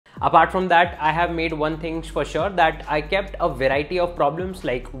Apart from that, I have made one thing for sure, that I kept a variety of problems,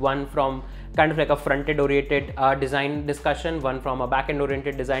 like one from kind of like a front-end oriented design discussion, one from a back-end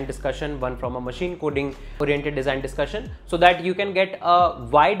oriented design discussion, one from a machine coding oriented design discussion, so that you can get a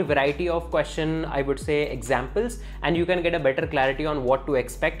wide variety of question, I would say, examples, and you can get a better clarity on what to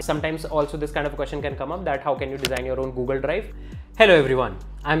expect. Sometimes also this kind of question can come up, that how can you design your own Google Drive. Hello everyone,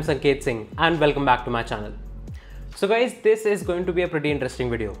 I'm Sanket Singh and welcome back to my channel. So guys, this is going to be a pretty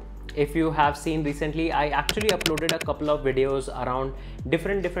interesting video. If you have seen recently, I actually uploaded a couple of videos around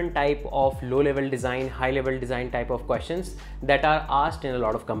different type of low-level design, high-level design type of questions that are asked in a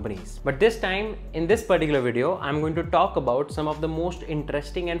lot of companies. But this time, in this particular video, I'm going to talk about some of the most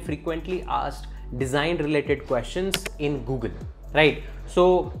interesting and frequently asked design-related questions in Google. Right.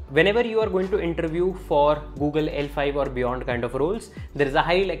 So whenever you are going to interview for Google L5 or beyond kind of roles, there is a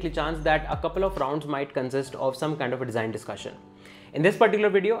highly likely chance that a couple of rounds might consist of some kind of a design discussion. In this particular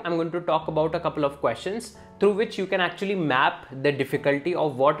video, I'm going to talk about a couple of questions through which you can actually map the difficulty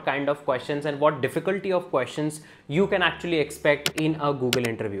of what kind of questions and what difficulty of questions you can actually expect in a Google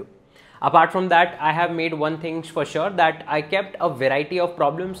interview. Apart from that, I have made one thing for sure, that I kept a variety of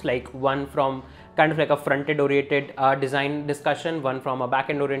problems, like one from kind of like a front-end oriented design discussion, one from a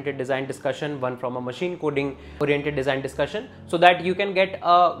back-end oriented design discussion, one from a machine coding oriented design discussion, so that you can get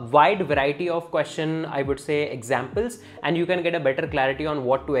a wide variety of question, I would say, examples, and you can get a better clarity on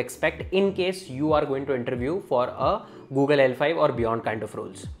what to expect in case you are going to interview for a Google L5 or beyond kind of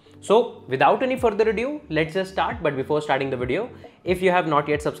roles. So without any further ado, let's just start. But before starting the video, if you have not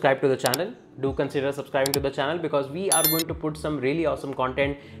yet subscribed to the channel, do consider subscribing to the channel, because we are going to put some really awesome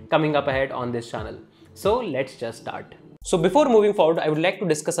content coming up ahead on this channel. So let's just start. So before moving forward, I would like to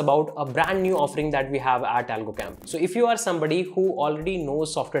discuss about a brand new offering that we have at Algocamp. So if you are somebody who already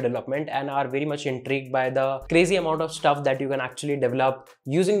knows software development and are very much intrigued by the crazy amount of stuff that you can actually develop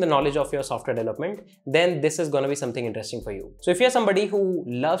using the knowledge of your software development, then this is going to be something interesting for you. So if you're somebody who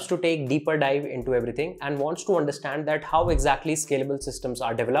loves to take deeper dive into everything and wants to understand that how exactly scalable systems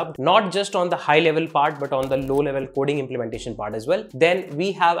are developed, not just on the high level part, but on the low level coding implementation part as well, then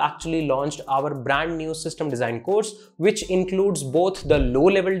we have actually launched our brand new system design course, which includes both the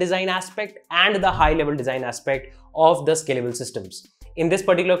low-level design aspect and the high-level design aspect of the scalable systems. In this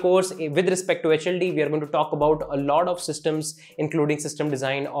particular course, with respect to HLD, we are going to talk about a lot of systems, including system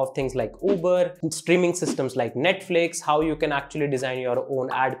design of things like Uber, streaming systems like Netflix, how you can actually design your own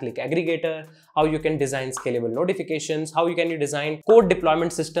ad-click aggregator, how you can design scalable notifications, how you can design code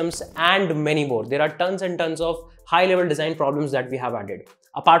deployment systems, and many more. There are tons and tons of high-level design problems that we have added.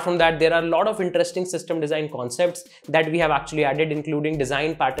 Apart from that, there are a lot of interesting system design concepts that we have actually added, including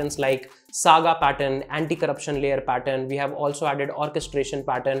design patterns like Saga pattern, anti-corruption layer pattern. We have also added orchestration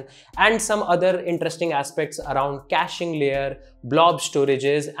pattern and some other interesting aspects around caching layer, blob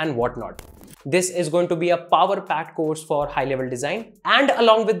storages, and whatnot. This is going to be a power-packed course for high-level design, and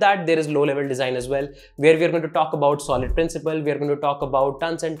along with that, there is low-level design as well, where we are going to talk about solid principle, we are going to talk about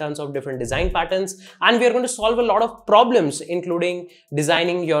tons and tons of different design patterns, and we are going to solve a lot of problems, including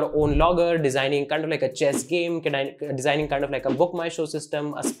designing your own logger, designing kind of like a chess game, designing kind of like a book my show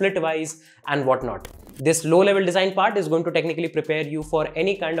system, a splitwise, and whatnot. This low-level design part is going to technically prepare you for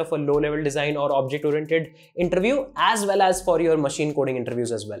any kind of a low-level design or object-oriented interview, as well as for your machine coding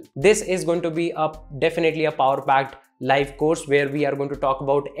interviews as well. This is going to be definitely a power-packed live course where we are going to talk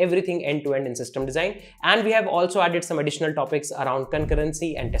about everything end-to-end in system design, and we have also added some additional topics around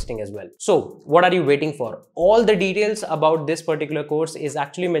concurrency and testing as well. So what are you waiting for? All the details about this particular course is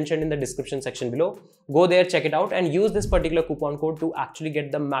actually mentioned in the description section below. Go there, check it out, and use this particular coupon code to actually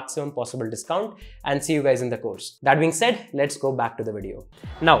get the maximum possible discount, and see you guys in the course. That being said, let's go back to the video.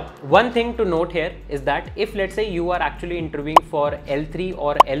 Now, one thing to note here is that if, let's say, you are actually interviewing for L3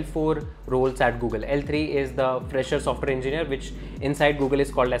 or L4 roles at Google. L3 is the fresher software engineer, which inside Google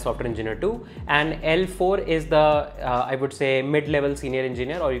is called as software engineer 2, and L4 is the I would say mid-level senior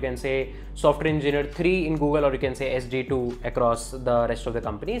engineer, or you can say software engineer 3 in Google, or you can say SD2 across the rest of the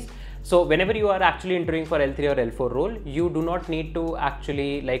companies. So whenever you are actually interviewing for L3 or L4 role, you do not need to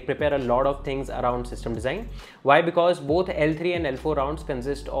actually prepare a lot of things around system design. Why? Because both L3 and L4 rounds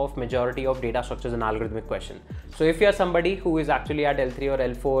consist of majority of data structures and algorithmic question. So if you are somebody who is actually at L3 or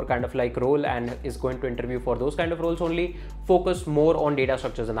L4 kind of like role and is going to interview for those kind of roles only, focus more on data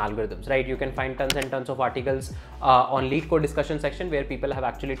structures and algorithms, right? You can find tons and tons of articles on Lead Code discussion section where people have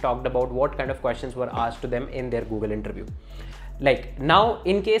actually talked about what kind of questions were asked to them in their Google interview. Like now,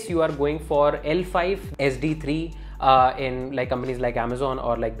 in case you are going for L5, SD3 in companies like Amazon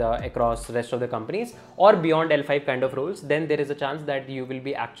or across rest of the companies, or beyond L5 kind of roles, then there is a chance that you will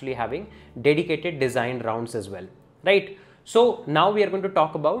be actually having dedicated design rounds as well, right? So now we are going to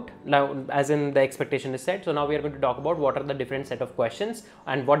talk about, now as in the expectation is set, so now we are going to talk about what are the different set of questions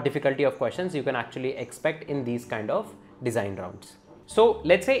and what difficulty of questions you can actually expect in these kind of design rounds. So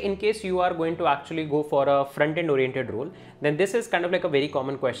let's say in case you are going to actually go for a front-end oriented role, then this is kind of like a very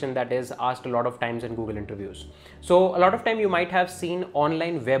common question that is asked a lot of times in Google interviews. So a lot of time you might have seen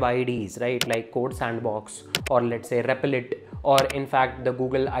online web IDs, right? Like Code Sandbox, or let's say Replit, or in fact the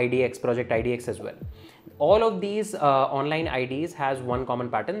Google IDX, Project IDX as well. All of these online IDs has one common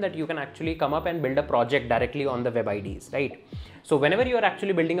pattern, that you can actually come up and build a project directly on the web IDs, right? So whenever you are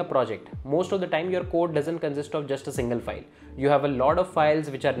actually building a project, most of the time your code doesn't consist of just a single file. You have a lot of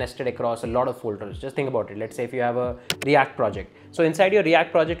files which are nested across a lot of folders. Just think about it. Let's say if you have a React project. So inside your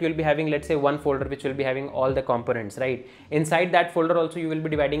React project, you'll be having, let's say, one folder which will be having all the components, right? Inside that folder also, you will be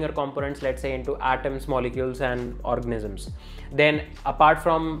dividing your components, let's say, into atoms, molecules, and organisms. Then apart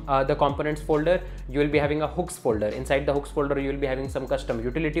from the components folder, you will be having a hooks folder. Inside the hooks folder, you will be having some custom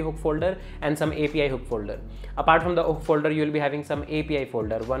utility hook folder and some API hook folder. Apart from the hook folder, you will be having some API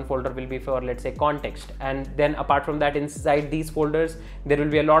folder. One folder will be for, let's say, context. And then apart from that, inside these folders, there will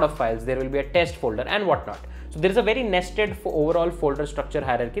be a lot of files. There will be a test folder and whatnot. So there is a very nested overall folder structure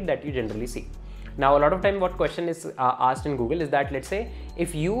hierarchy that you generally see. Now, a lot of time what question is asked in Google is that, let's say,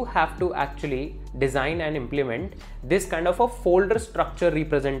 if you have to actually design and implement this kind of a folder structure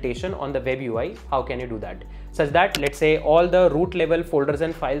representation on the web UI, how can you do that? Such that, let's say, all the root level folders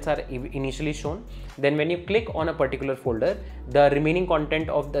and files are initially shown. Then when you click on a particular folder, the remaining content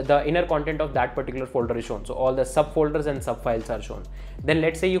of the inner content of that particular folder is shown. So all the subfolders and subfiles are shown. Then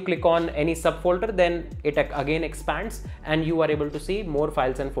let's say you click on any subfolder, then it again expands and you are able to see more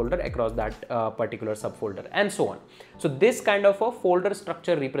files and folder across that particular subfolder, and so on. So this kind of a folder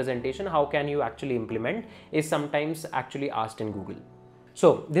structure representation, how can you actually implement, is sometimes actually asked in Google.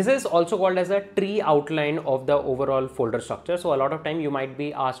 So this is also called as a tree outline of the overall folder structure. So a lot of time you might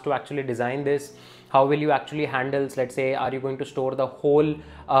be asked to actually design this. How will you actually handle, let's say, are you going to store the whole,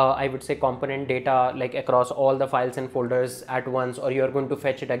 I would say, component data like across all the files and folders at once, or you're going to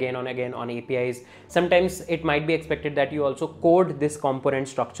fetch it again on APIs. Sometimes it might be expected that you also code this component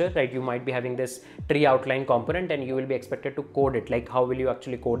structure, right? You might be having this tree outline component and you will be expected to code it. Like, how will you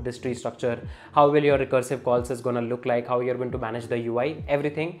actually code this tree structure? How will your recursive calls is going to look like? How you're going to manage the UI?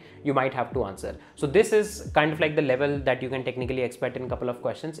 Everything you might have to answer. So this is kind of like the level that you can technically expect in a couple of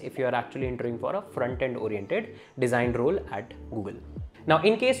questions if you are actually interviewing for a front-end oriented design role at Google. Now,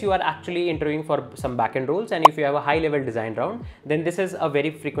 in case you are actually interviewing for some backend roles and if you have a high level design round, then this is a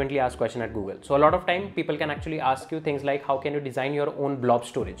very frequently asked question at Google. So a lot of time people can actually ask you things like, how can you design your own blob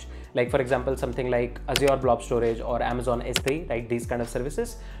storage? Like, for example, something like Azure blob storage or Amazon S3, right? These kind of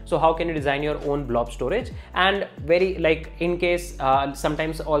services. So how can you design your own blob storage? And very like in case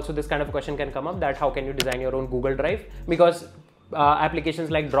sometimes also this kind of question can come up, that how can you design your own Google Drive? Because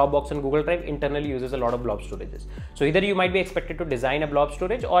applications like Dropbox and Google Drive internally uses a lot of blob storages. So either you might be expected to design a blob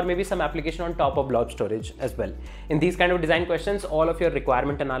storage or maybe some application on top of blob storage as well. In these kind of design questions, all of your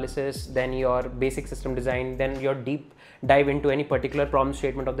requirement analysis, then your basic system design, then your deep dive into any particular problem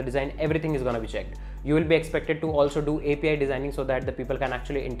statement of the design, everything is going to be checked. You will be expected to also do API designing so that the people can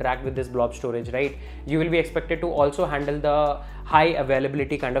actually interact with this blob storage, right? You will be expected to also handle the high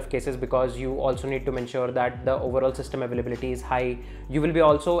availability kind of cases, because you also need to ensure that the overall system availability is high. You will be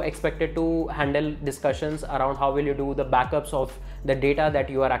also expected to handle discussions around how will you do the backups of the data that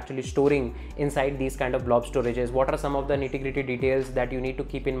you are actually storing inside these kind of blob storages. What are some of the nitty-gritty details that you need to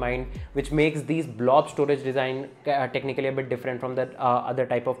keep in mind, which makes these blob storage design technically a bit different from the other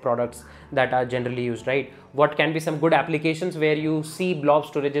type of products that are generally used, right? What can be some good applications where you see blob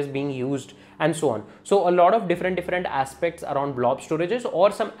storages being used, and so on. So a lot of different aspects around blob storages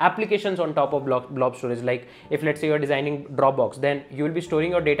or some applications on top of blob storage. Like if let's say you're designing Dropbox, then you will be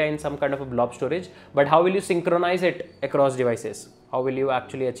storing your data in some kind of a blob storage, but how will you synchronize it across devices? How will you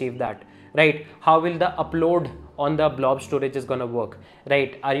actually achieve that, right? How will the upload on the blob storage is going to work,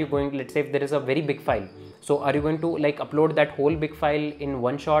 right? Are you going, let's say if there is a very big file, so are you going to like upload that whole big file in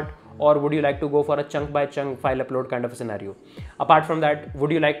one shot, or would you like to go for a chunk by chunk file upload kind of a scenario? Apart from that,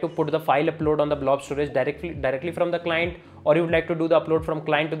 would you like to put the file upload on the blob storage directly from the client, or you would like to do the upload from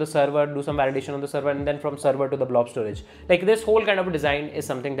client to the server, do some validation on the server, and then from server to the blob storage? Like this whole kind of design is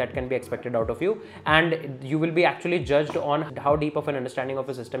something that can be expected out of you, and you will be actually judged on how deep of an understanding of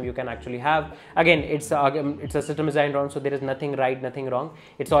a system you can actually have. Again, it's a system design round, so there is nothing right, nothing wrong.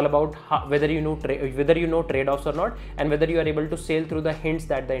 It's all about whether you know trade-offs or not, and whether you are able to sail through the hints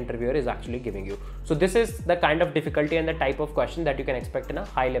that the interviewer is actually giving you. So this is the kind of difficulty and the type of question that you can expect in a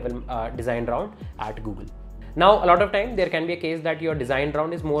high level design round at Google. Now, a lot of time there can be a case that your design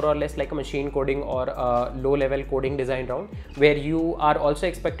round is more or less like a machine coding or a low level coding design round, where you are also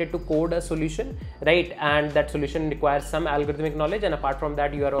expected to code a solution, right? And that solution requires some algorithmic knowledge, and apart from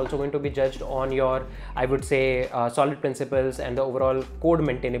that you are also going to be judged on your, I would say, solid principles and the overall code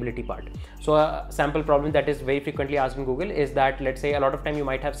maintainability part. So a sample problem that is very frequently asked in Google is that, let's say, a lot of time you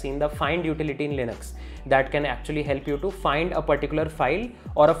might have seen the find utility in Linux that can actually help you to find a particular file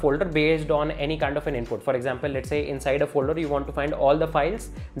or a folder based on any kind of an input. For example, let's say inside a folder you want to find all the files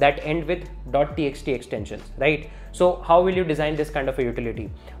that end with .txt extensions, right? So how will you design this kind of a utility?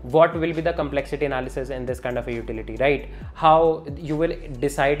 What will be the complexity analysis in this kind of a utility, right? How you will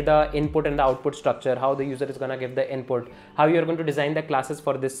decide the input and the output structure, how the user is going to give the input, how you are going to design the classes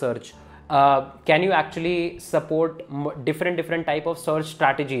for this search. Can you actually support different type of search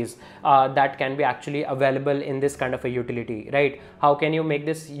strategies that can be actually available in this kind of a utility, right? How can you make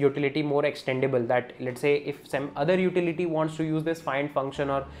this utility more extendable, that let's say if some other utility wants to use this find function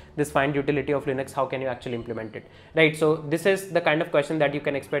or this find utility of Linux, how can you actually implement it, right? So this is the kind of question that you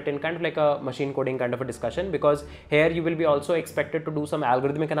can expect in kind of like a machine coding kind of a discussion, because here you will be also expected to do some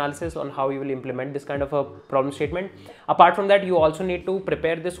algorithmic analysis on how you will implement this kind of a problem statement. Apart from that, you also need to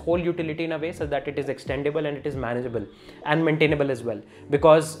prepare this whole utility in a way so that it is extendable and it is manageable and maintainable as well,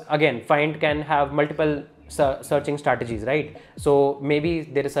 because again, find can have multiple searching strategies, right? So maybe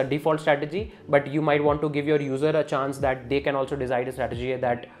there is a default strategy, but you might want to give your user a chance that they can also decide a strategy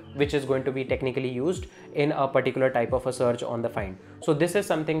that which is going to be technically used in a particular type of a search on the find. So this is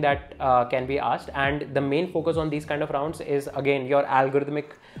something that can be asked, and the main focus on these kind of rounds is again your algorithmic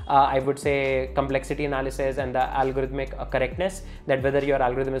I would say complexity analysis and the algorithmic correctness, that whether your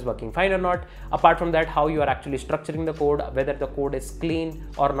algorithm is working fine or not. Apart from that, how you are actually structuring the code, whether the code is clean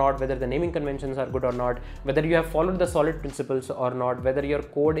or not, whether the naming conventions are good or not, whether you have followed the solid principles or not, whether your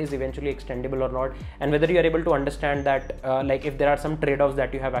code is eventually extendable or not, and whether you are able to understand that like if there are some trade-offs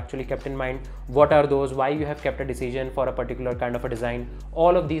that you have actually kept in mind, what are those, why you have kept a decision for a particular kind of a design.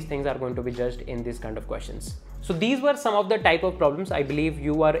 All of these things are going to be judged in these kind of questions. So these were some of the type of problems. I believe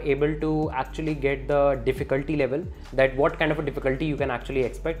you are able to actually get the difficulty level, that what kind of a difficulty you can actually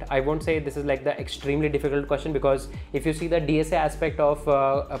expect. I won't say this is like the extremely difficult question, because if you see the DSA aspect of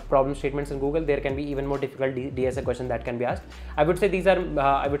problem statements in Google, there can be even more difficult DSA question that can be asked. I would say these are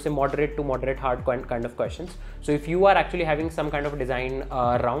I would say moderate to moderate hard kind of questions. So if you are actually having some kind of design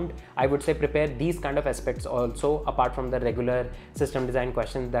round, I would say prepare these kind of aspects also, apart from the regular system design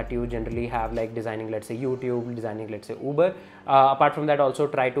questions that you generally have, like designing, let's say, YouTube, designing, let's say, Uber. Apart from that, also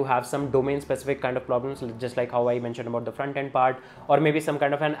try to have some domain specific kind of problems, just like how I mentioned about the front end part, or maybe some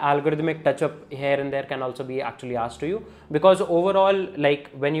kind of an algorithmic touch up here and there can also be actually asked to you, because overall, like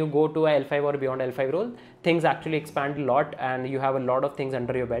when you go to a L5 or beyond L5 role, things actually expand a lot and you have a lot of things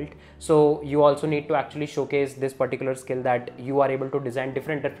under your belt. So you also need to actually showcase this particular skill, that you are able to design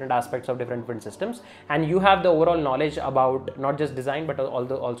different aspects of different systems, and you have the overall knowledge about not just design but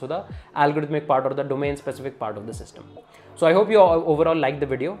also the algorithmic part or the domain specific part of the system. So I hope you all overall liked the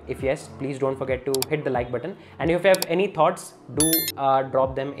video. If yes, please don't forget to hit the like button, and if you have any thoughts, do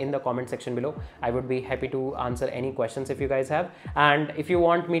drop them in the comment section below. I would be happy to answer any questions if you guys have. And if you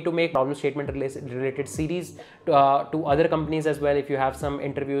want me to make problem statement related series to other companies as well, if you have some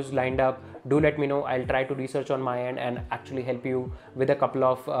interviews lined up, do let me know. I'll try to research on my end and actually help you with a couple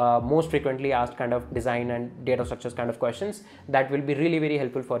of most frequently asked kind of design and data structures kind of questions that will be really very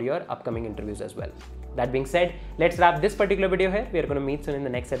helpful for your upcoming interviews as well. That being said, let's wrap this particular video here. We are going to meet soon in the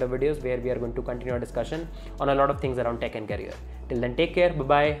next set of videos where we are going to continue our discussion on a lot of things around tech and career. Till then, take care. Bye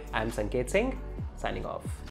bye. I'm Sanket Singh, signing off.